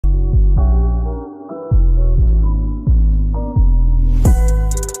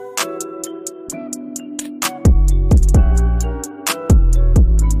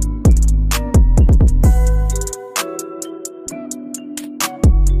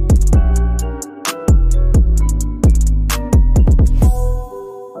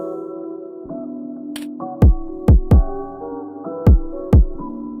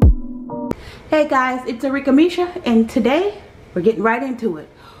guys, it's Arickamisha, and today we're getting right into it.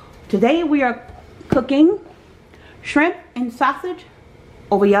 Today we are cooking shrimp and sausage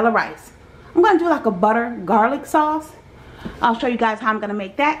over yellow rice. I'm going to do like a butter garlic sauce. I'll show you guys how I'm going to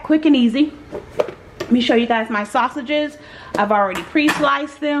make that quick and easy. Let me show you guys my sausages. I've already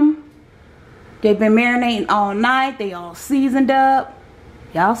pre-sliced them. They've been marinating all night. They all seasoned up.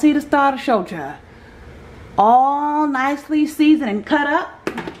 Y'all see the star of the show, child. All nicely seasoned and cut up.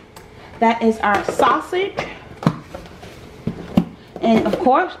 That is our sausage. And of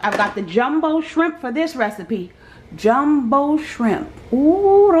course, I've got the jumbo shrimp for this recipe. Jumbo shrimp.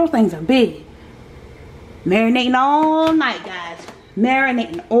 Ooh, those things are big. Marinating all night, guys.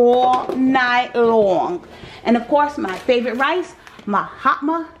 Marinating all night long. And of course, my favorite rice,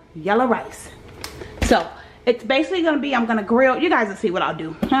 Mahatma yellow rice. So, it's basically going to be, I'm going to grill. You guys will see what I'll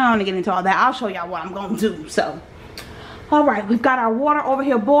do. I don't want to get into all that. I'll show y'all what I'm going to do. So, alright, we've got our water over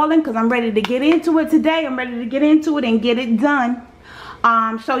here boiling because I'm ready to get into it today. I'm ready to get into it and get it done.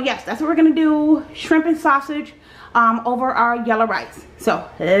 So yes, that's what we're going to do. Shrimp and sausage over our yellow rice. So,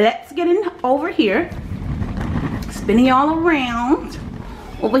 let's get in over here. Spinning y'all around.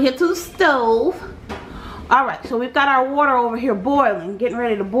 Over here to the stove. Alright, so we've got our water over here boiling. Getting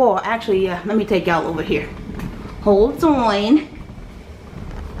ready to boil. Actually, yeah, let me take y'all over here. Hold on.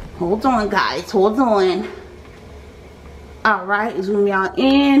 Hold on, guys. Hold on. Alright, zoom y'all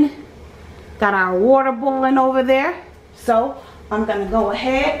in. Got our water boiling over there. So, I'm going to go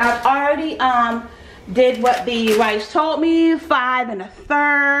ahead. I've already did what the rice told me. 5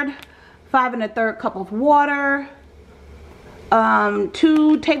 1/3 cup of water.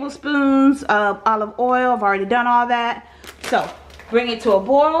 2 tablespoons of olive oil. I've already done all that. So, bring it to a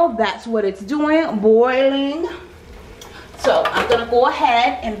boil. That's what it's doing. Boiling. So, I'm going to go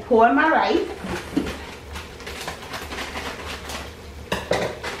ahead and pour in my rice.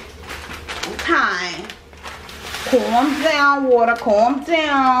 Okay. Calm down, water. Calm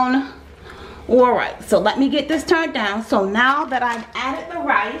down. Alright, so let me get this turned down. So, now that I've added the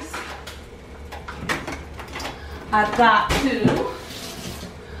rice, I've got to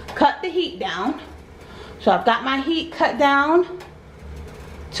cut the heat down. So I've got my heat cut down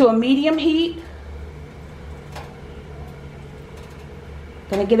to a medium heat.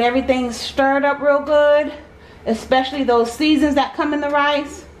 Gonna get everything stirred up real good, especially those seasons that come in the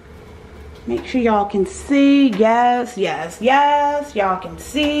rice. Make sure y'all can see. Yes, yes, yes. Y'all can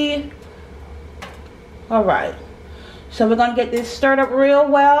see. Alright. So we're gonna get this stirred up real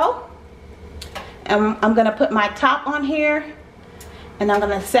well. And I'm going to put my top on here, and I'm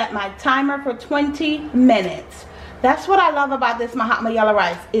going to set my timer for 20 minutes. That's what I love about this Mahatma yellow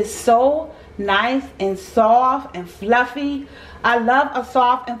rice. It's so nice and soft and fluffy. I love a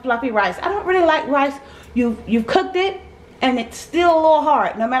soft and fluffy rice. I don't really like rice. You've cooked it and it's still a little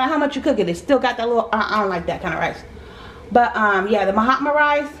hard. No matter how much you cook it, it's still got that little, I don't like that kind of rice. But yeah, the Mahatma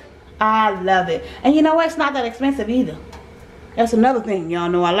rice, I love it. And you know what? It's not that expensive either. That's another thing y'all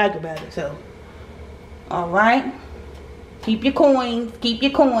know I like about it. So alright, keep your coins, keep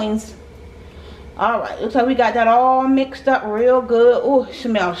your coins. Alright, looks like we got that all mixed up real good. Oh, it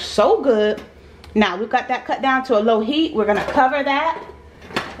smells so good. Now we've got that cut down to a low heat. We're gonna cover that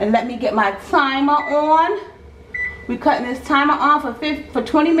and let me get my timer on. We're cutting this timer on for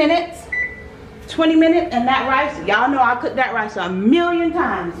 20 minutes. 20 minutes, and that rice, y'all know I cooked that rice a million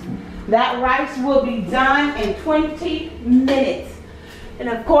times. That rice will be done in 20 minutes. And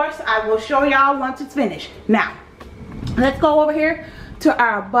of course, I will show y'all once it's finished. Now, let's go over here to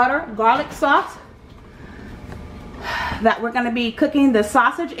our butter garlic sauce that we're going to be cooking the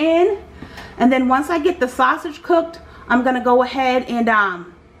sausage in. And then once I get the sausage cooked, I'm going to go ahead and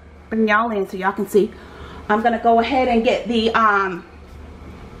bring y'all in so y'all can see. I'm going to go ahead and get the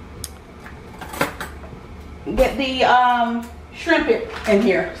shrimp in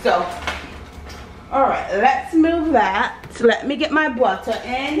here. So, alright, let's move that. So let me get my butter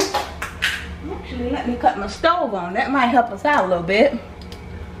in. Actually, let me cut my stove on. That might help us out a little bit.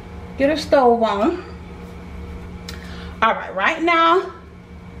 Get a stove on. Alright, right now,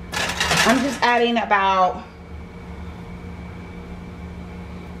 I'm just adding about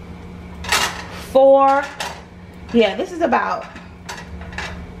 4. Yeah, this is about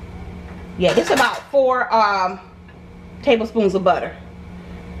 4 tablespoons of butter.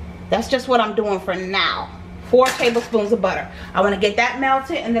 That's just what I'm doing for now. 4 tablespoons of butter. I want to get that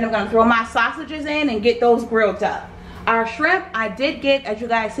melted, and then I'm going to throw my sausages in and get those grilled up. Our shrimp, I did get, as you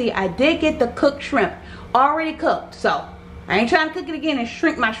guys see, I did get the cooked shrimp. Already cooked. So, I ain't trying to cook it again and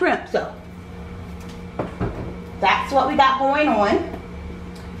shrink my shrimp. So, that's what we got going on.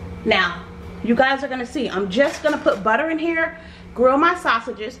 Now, you guys are going to see, I'm just going to put butter in here, grill my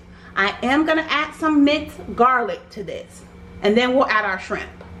sausages. I am gonna add some minced garlic to this, and then we'll add our shrimp.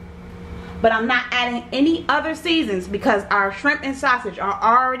 But I'm not adding any other seasons because our shrimp and sausage are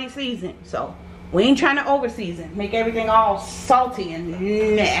already seasoned. So we ain't trying to over season, make everything all salty and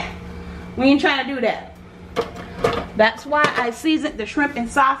nah. We ain't trying to do that. That's why I seasoned the shrimp and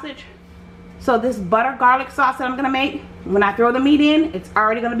sausage. So this butter garlic sauce that I'm gonna make, when I throw the meat in, it's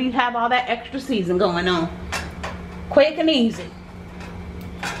already gonna have all that extra season going on. Quick and easy.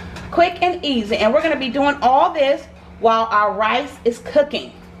 Quick and easy. And we're gonna be doing all this while our rice is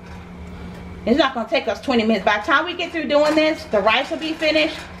cooking. It's not gonna take us 20 minutes. By the time we get through doing this, the rice will be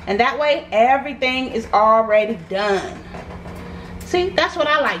finished, and that way everything is already done. See, that's what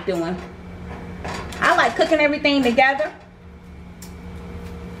I like doing. I like cooking everything together,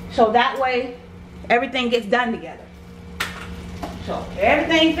 so that way everything gets done together. So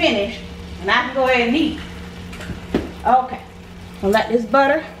everything finished, and I can go ahead and eat. Okay, I'll let this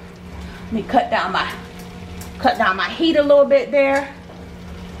butter. Let me cut down my heat a little bit there.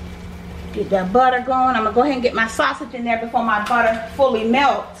 Get that butter going. I'm gonna go ahead and get my sausage in there before my butter fully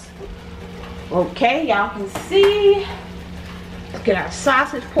melts. Okay, y'all can see. Let's get our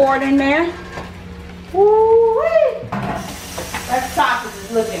sausage poured in there. Woo-wee! That sausage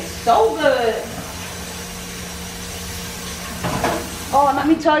is looking so good. Oh, and let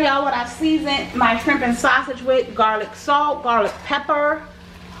me tell y'all what I seasoned my shrimp and sausage with. Garlic salt, garlic pepper.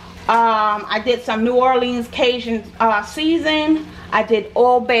 I did some New Orleans Cajun season. I did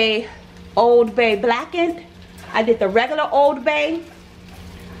Old Bay blackened. I did the regular Old Bay.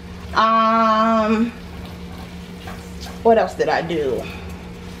 What else did I do?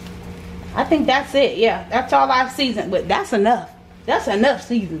 I think that's it. Yeah, that's all I've seasoned with. That's enough. That's enough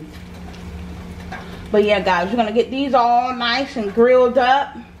seasoning. But yeah, guys, we're gonna get these all nice and grilled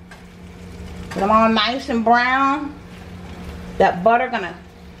up. Get them all nice and brown. That butter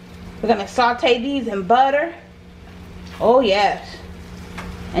we're gonna saute these in butter. Oh yes.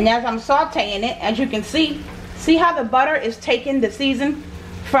 And as I'm sauteing it, as you can see how the butter is taking the season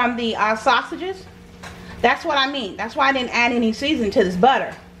from the sausages? That's what I mean. That's why I didn't add any season to this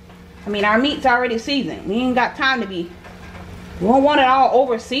butter. I mean, our meat's already seasoned. We ain't got time to we don't want it all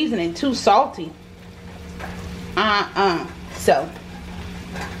over seasoned and too salty. So,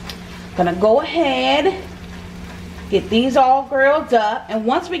 gonna go ahead, get these all grilled up. And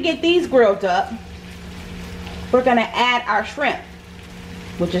once we get these grilled up, we're gonna add our shrimp,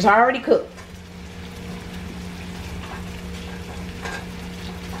 which is already cooked.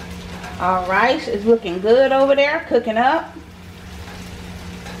 Our rice is looking good over there, cooking up.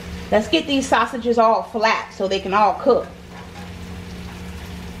 Let's get these sausages all flat so they can all cook.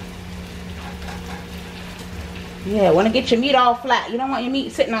 Yeah, want to get your meat all flat. You don't want your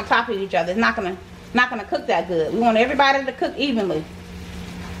meat sitting on top of each other. It's not gonna cook that good. We want everybody to cook evenly.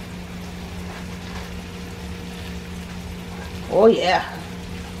 Oh yeah.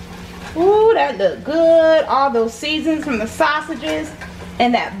 Ooh, that look good. All those seasons from the sausages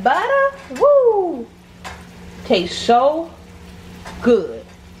and that butter. Woo! Tastes so good.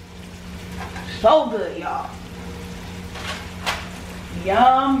 So good, y'all.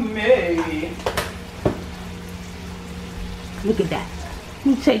 Yummy. Look at that. Let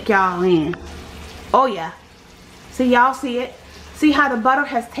me take y'all in. Oh yeah. See, y'all see it? See how the butter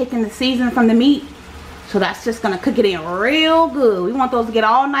has taken the season from the meat? So that's just gonna cook it in real good. We want those to get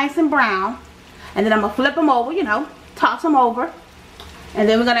all nice and brown. And then I'm gonna flip them over, you know, toss them over. And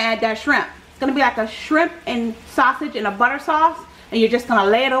then we're gonna add that shrimp. It's gonna be like a shrimp and sausage and a butter sauce. And you're just gonna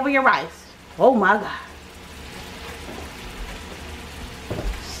lay it over your rice. Oh my God.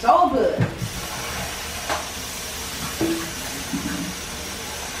 So good.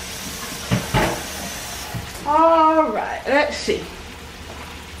 All right, let's see.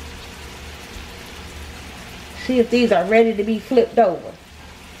 See if these are ready to be flipped over.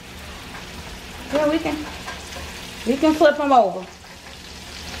 Yeah, we can flip them over.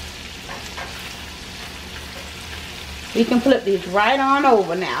 We can flip these right on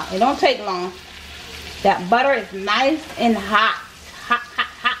over now. It don't take long. That butter is nice and hot. Hot, hot,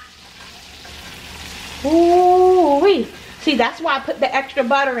 hot. Ooh-wee. See, that's why I put the extra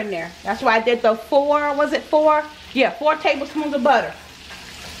butter in there. That's why I did the 4, was it 4? Yeah, 4 tablespoons of butter.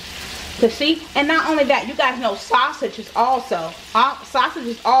 To see, and not only that, you guys know sausage is also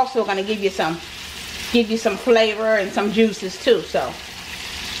going to give you some flavor and some juices too. So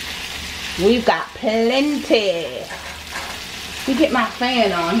we've got plenty. Let me get my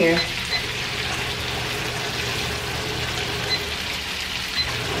fan on here.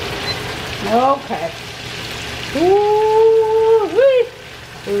 Okay. Ooh-wee.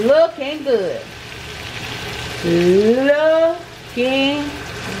 Looking good. Looking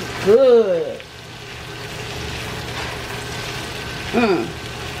good.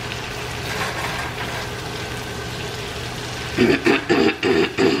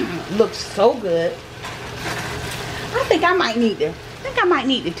 Looks so good. I think I might need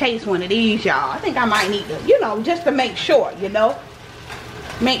to taste one of these, y'all. I think I might need to, you know, just to make sure, you know.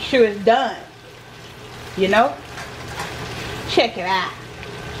 Make sure it's done. You know? Check it out.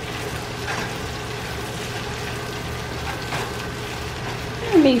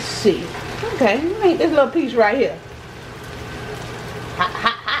 Let me see. Okay, make this little piece right here. Hot,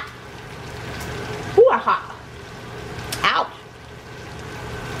 hot, hot. Ooh, hot. Ouch.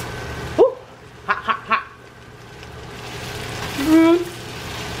 Ooh, hot, hot, hot.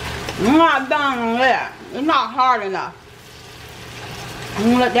 I'm not done yet. It's not hard enough. I'm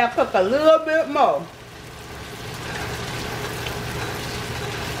gonna let that cook a little bit more.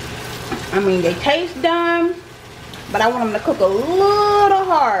 I mean, they taste done, but I want them to cook a little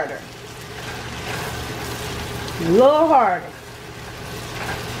harder. A little harder.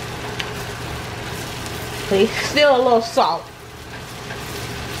 They still a little salt.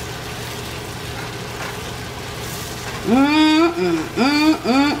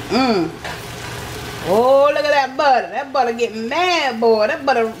 Oh, look at that butter. That butter getting mad, boy. That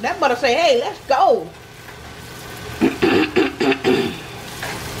butter say, hey, let's go.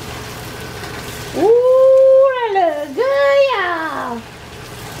 Ooh, that looks good, y'all.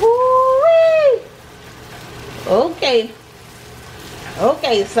 Ooh-wee. Okay.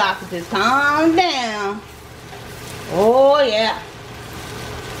 Okay, sausages, calm down. Oh, yeah.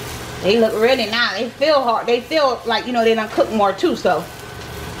 They look ready now. They feel hard. They feel like, you know, they done cook more too, so.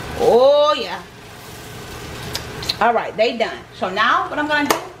 Oh, yeah. All right, they done. So now what I'm going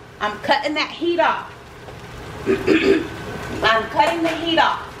to do, I'm cutting that heat off. I'm cutting the heat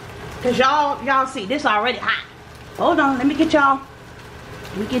off. Because y'all see, this already hot. Hold on, let me get y'all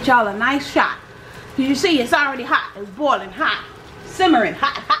a nice shot. You see, it's already hot. It's boiling hot. Simmering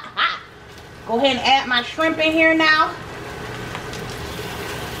hot, hot, hot. Go ahead and add my shrimp in here now.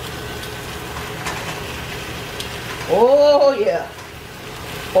 Oh, yeah.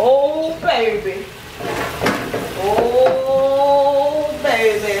 Oh, baby. Oh,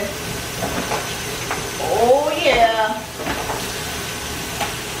 baby. Oh, yeah.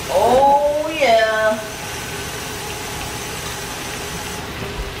 Oh, yeah.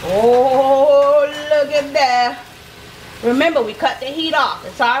 Oh, look at that. Remember, we cut the heat off.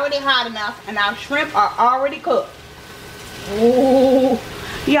 It's already hot enough, and our shrimp are already cooked. Oh,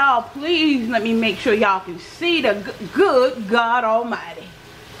 y'all, please let me make sure y'all can see the good God Almighty.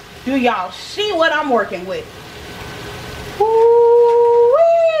 Do y'all see what I'm working with?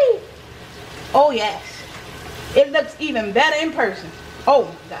 Ooh-wee. Oh, yes. It looks even better in person. Oh,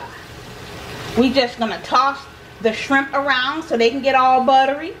 my God. We just going to toss the shrimp around so they can get all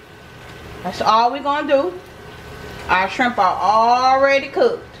buttery. That's all we're going to do. Our shrimp are already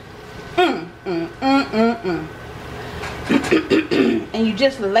cooked. And you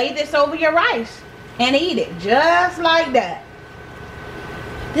just lay this over your rice and eat it just like that.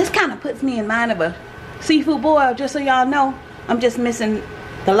 This kind of puts me in mind of a seafood boil, just so y'all know. I'm just missing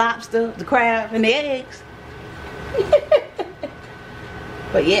the lobster, the crab, and the eggs.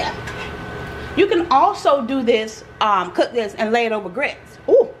 But yeah. You can also do this, cook this and lay it over grits.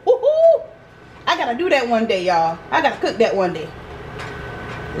 Ooh, ooh, ooh. I gotta do that one day, y'all. I gotta cook that one day.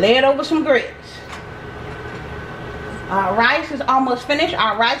 Lay it over some grits. Our rice is almost finished.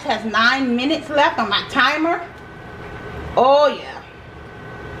 Our rice has 9 minutes left on my timer. Oh, yeah.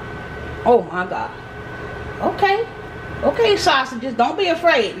 Oh, my God. Okay. Okay, sausages. Don't be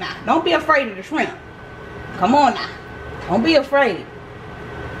afraid now. Don't be afraid of the shrimp. Come on now. Don't be afraid.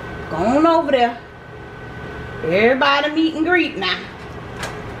 Go on over there. Everybody meet and greet now.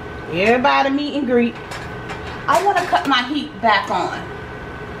 Everybody meet and greet. I want to cut my heat back on.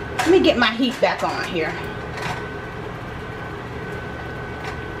 Let me get my heat back on here.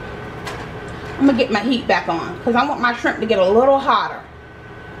 I'm going to get my heat back on because I want my shrimp to get a little hotter.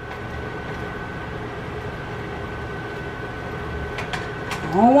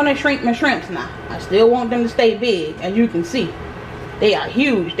 I don't want to shrink my shrimps now. I still want them to stay big. As you can see, they are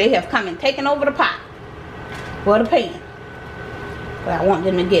huge. They have come and taken over the pot for the pan. But I want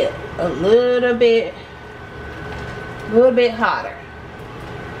them to get a little bit hotter.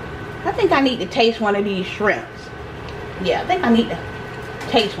 I think I need to taste one of these shrimps. Yeah, I think I need to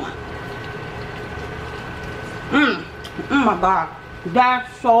taste one. Oh my God.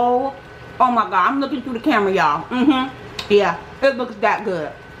 That's so, oh my God. I'm looking through the camera, y'all. Yeah, it looks that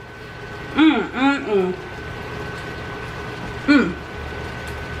good.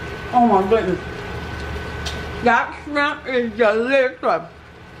 Oh my goodness. That shrimp is delicious.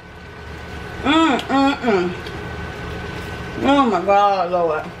 Oh my God,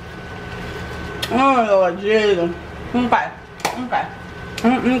 Lord. Oh Lord Jesus. Okay.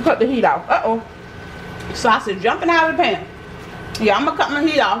 Cut the heat off. Uh-oh. Sausage jumping out of the pan. Yeah, I'm gonna cut my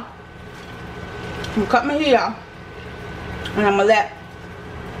heat off. I'm gonna cut my heat off. And I'm gonna let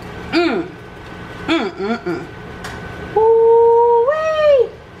Ooh-wee.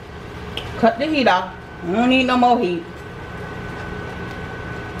 Cut the heat off. I don't need no more heat.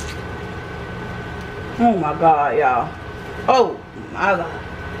 Oh my God, y'all. Oh my God.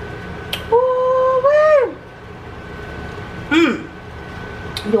 Ooh-wee.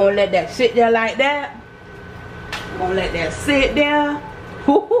 You gonna let that sit there like that? Gonna let that sit there?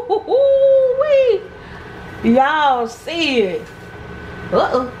 Ooh-wee. Y'all see it.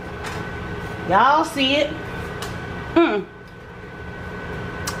 Uh-oh. Y'all see it.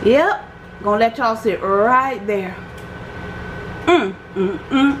 Yep. Gonna let y'all sit right there.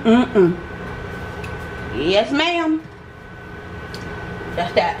 Yes, ma'am.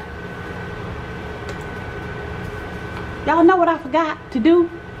 That's that. Y'all know what I forgot to do?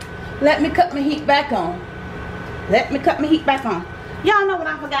 Let me cut my heat back on. Let me cut my heat back on. Y'all know what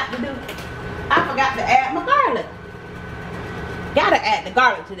I forgot to do? I forgot to add my garlic. Gotta add the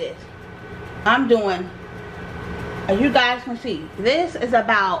garlic to this. I'm doing, as you guys can see, this is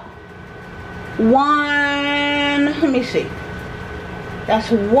about one, let me see.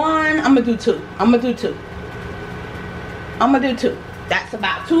 That's one, I'm gonna do two. I'm gonna do two. That's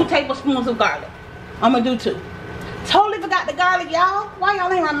about 2 tablespoons of garlic. I'm gonna do 2. Totally forgot the garlic, y'all. Why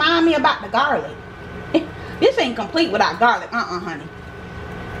y'all ain't remind me about the garlic? This ain't complete without garlic. Honey.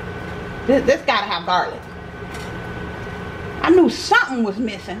 This gotta have garlic. I knew something was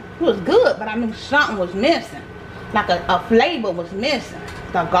missing. It was good, but I knew something was missing. Like a flavor was missing.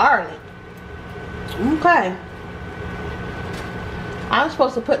 The garlic. Okay. I was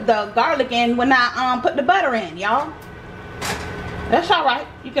supposed to put the garlic in when I put the butter in, y'all. That's alright.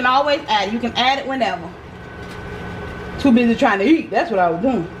 You can always add it. You can add it whenever. Too busy trying to eat. That's what I was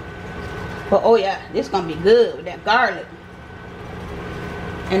doing. But oh yeah, this gonna be good with that garlic.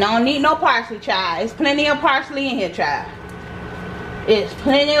 And I don't need no parsley, child. There's plenty of parsley in here, child. It's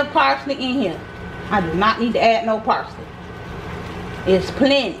plenty of parsley in here. I do not need to add no parsley. It's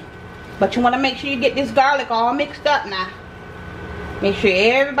plenty. But you want to make sure you get this garlic all mixed up now. Make sure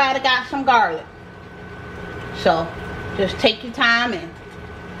everybody got some garlic. So, just take your time and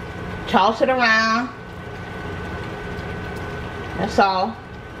toss it around. That's all.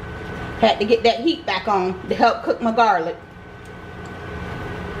 Had to get that heat back on to help cook my garlic.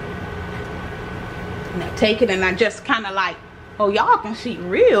 And I take it and I just kind of like, oh, y'all can see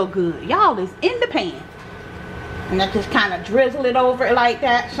real good. Y'all is in the pan. And I just kind of drizzle it over it like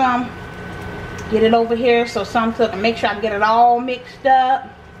that some. Get it over here so some cook and make sure I get it all mixed up.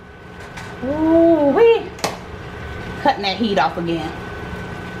 Ooh-wee. Cutting that heat off again.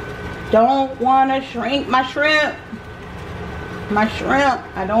 Don't want to shrink my shrimp. My shrimp.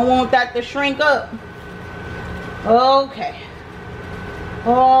 I don't want that to shrink up. Okay.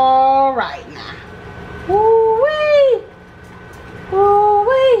 All right now. Ooh-wee.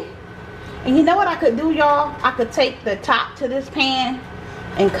 Ooh-wee. And you know what I could do, y'all? I could take the top to this pan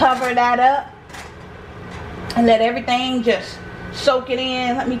and cover that up and let everything just soak it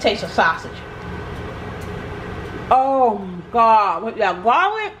in. Let me taste the sausage. Oh my God, with that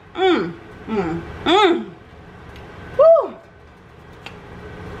garlic. Woo.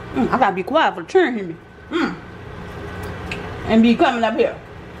 I gotta be quiet for the children hear me. And be coming up here.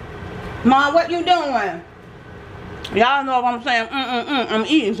 Mom, what you doing? Y'all know what I'm saying. I'm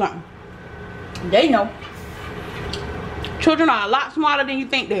eating something. They know. Children are a lot smarter than you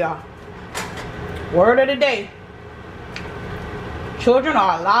think they are. Word of the day. Children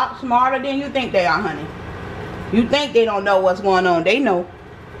are a lot smarter than you think they are, honey. You think they don't know what's going on. They know.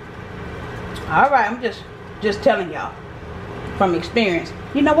 Alright, I'm just telling y'all from experience.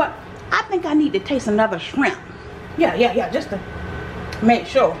 You know what? I think I need to taste another shrimp. Yeah, just to make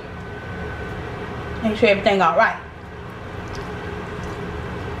sure. Make sure everything alright.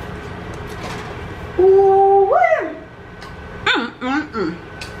 Ooh,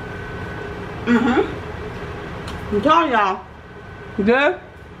 I'm telling y'all, good.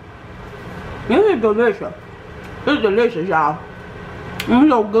 This is delicious. It's delicious, y'all. It's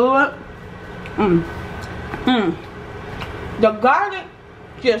so good. The garlic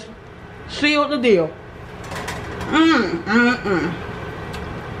just sealed the deal.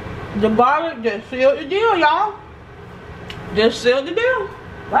 The garlic just sealed the deal, y'all. Just sealed the deal.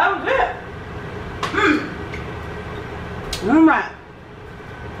 That was it. Alright.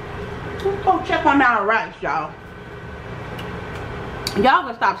 Let's go check on our rice, y'all. Y'all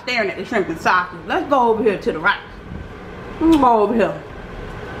gonna stop staring at the shrimp and sausage. Let's go over here to the rice. Let's go over here.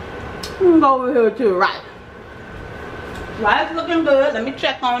 Let's go over here to the rice. Rice looking good. Let me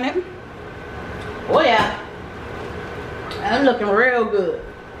check on it. Oh yeah. That's looking real good.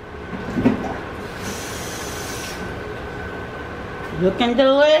 Looking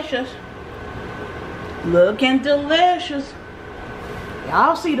delicious. Looking delicious.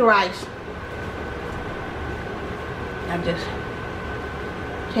 Y'all see the rice. I just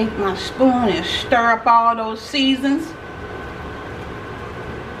take my spoon and stir up all those seasons.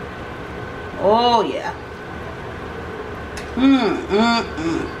 Oh yeah.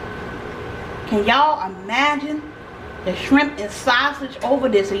 Can y'all imagine the shrimp and sausage over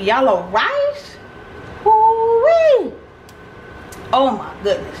this yellow rice? Ooh-wee. Oh my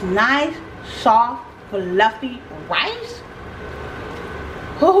goodness. Nice, soft, fluffy rice.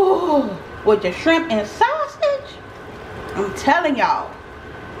 Ooh, with the shrimp and sausage. I'm telling y'all.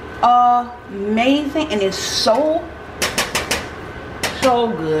 Amazing. And it's so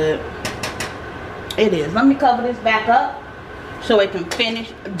good. It is. Let me cover this back up so it can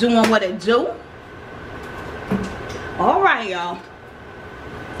finish doing what it do. Alright, y'all.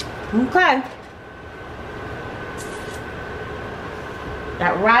 Okay.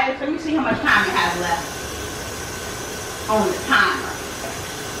 That rice, let me see how much time it has left on the timer.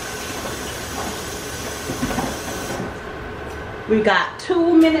 We got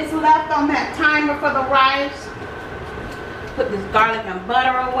 2 minutes left on that timer for the rice. Put this garlic and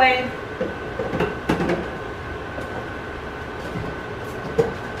butter away.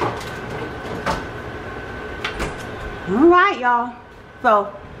 Alright, y'all.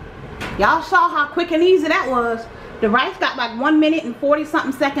 So, y'all saw how quick and easy that was. The rice got like 1 minute and 40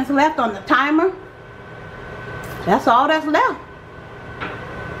 something seconds left on the timer. That's all that's left.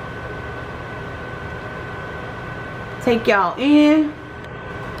 Take y'all in.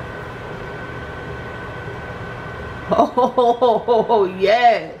 Oh,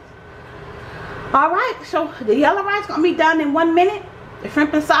 yes. Alright, so the yellow rice gonna be done in 1 minute. The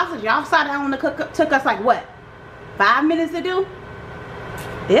shrimp and sausage, y'all saw that on the cook took us like what? 5 minutes to do?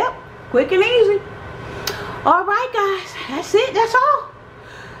 Yep, quick and easy. Alright guys, that's it, that's all.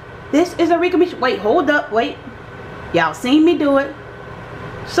 This is Arickamisha. Wait, hold up, wait. Y'all seen me do it,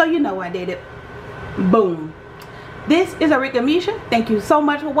 so you know I did it. Boom. This is Arickamisha. Thank you so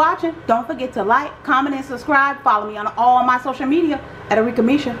much for watching. Don't forget to like, comment, and subscribe. Follow me on all my social media at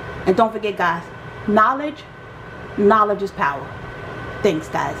Arickamisha. And don't forget guys, knowledge is power. Thanks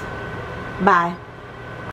guys. Bye.